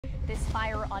This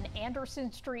fire on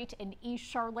Anderson Street in East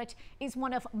Charlotte is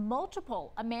one of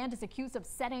multiple Amanda's accused of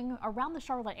setting around the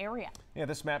Charlotte area. Yeah,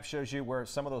 this map shows you where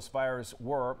some of those fires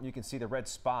were. You can see the red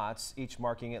spots, each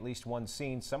marking at least one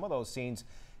scene. Some of those scenes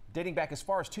dating back as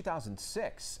far as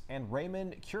 2006. And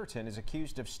Raymond Cureton is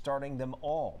accused of starting them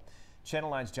all. Channel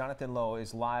 9's Jonathan Lowe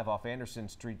is live off Anderson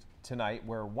Street tonight,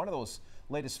 where one of those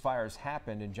latest fires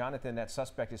happened. And Jonathan, that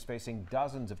suspect is facing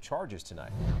dozens of charges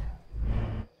tonight.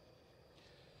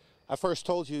 I first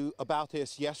told you about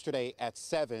this yesterday at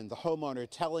 7, the homeowner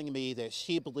telling me that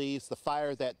she believes the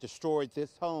fire that destroyed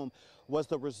this home was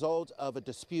the result of a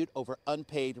dispute over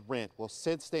unpaid rent. Well,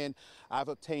 since then, I've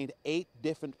obtained 8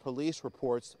 different police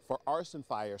reports for arson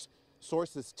fires.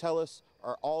 Sources tell us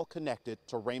are all connected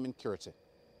to Raymond Cureton.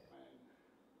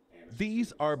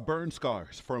 These are burn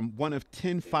scars from one of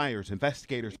 10 fires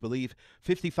investigators believe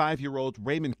 55-year-old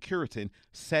Raymond Cureton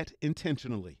set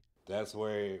intentionally. That's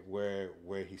where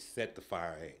he set the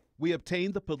fire at. We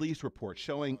obtained the police report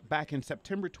showing back in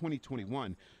September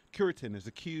 2021, Cureton is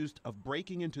accused of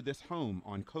breaking into this home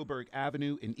on Coburg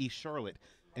Avenue in East Charlotte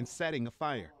and setting a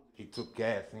fire. He took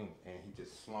gas in and he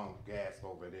just slung gas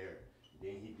over there.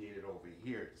 Then he did it over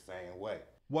here the same way.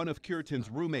 One of Cureton's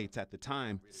roommates at the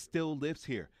time still lives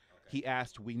here. He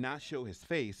asked we not show his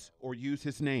face or use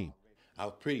his name. I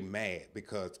was pretty mad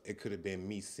because it could have been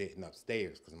me sitting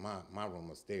upstairs because my room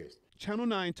was upstairs. Channel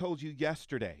 9 told you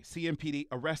yesterday CMPD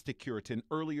arrested Cureton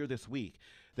earlier this week.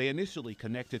 They initially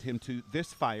connected him to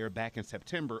this fire back in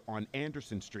September on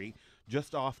Anderson Street,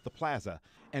 just off the plaza,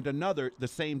 and another the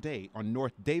same day on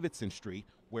North Davidson Street,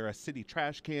 where a city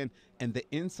trash can and the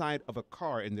inside of a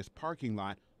car in this parking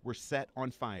lot were set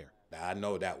on fire. I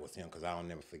know that was him because I don't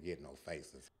never forget no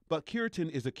faces. But Cureton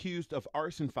is accused of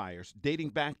arson fires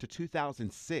dating back to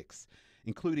 2006,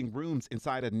 including rooms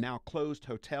inside a now closed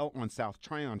hotel on South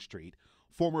Tryon Street,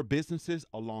 former businesses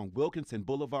along Wilkinson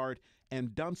Boulevard, and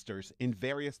dumpsters in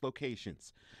various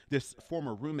locations. This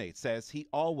former roommate says he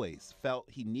always felt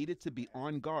he needed to be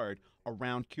on guard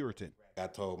around Cureton. I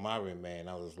told my roommate,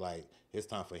 I was like, it's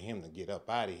time for him to get up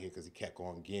out of here because he kept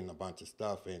on getting a bunch of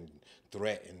stuff and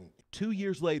threatening. 2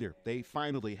 years later, they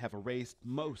finally have erased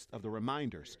most of the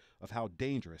reminders of how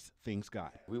dangerous things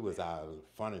got. We was out of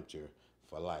furniture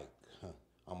for like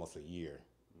almost a year.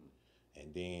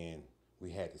 And then we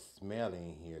had the smell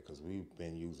in here because I've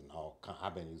been using all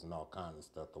kinds of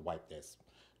stuff to wipe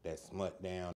that smut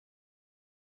down.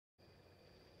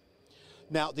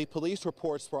 Now, the police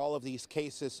reports for all of these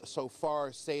cases so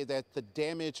far say that the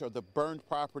damage or the burned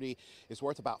property is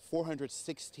worth about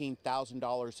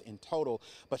 $416,000 in total.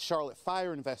 But Charlotte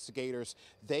fire investigators,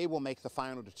 they will make the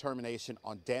final determination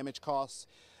on damage costs.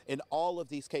 In all of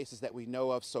these cases that we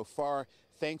know of so far,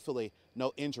 thankfully,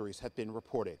 no injuries have been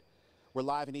reported. We're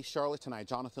live in East Charlotte tonight.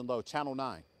 Jonathan Lowe, Channel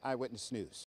 9 Eyewitness News.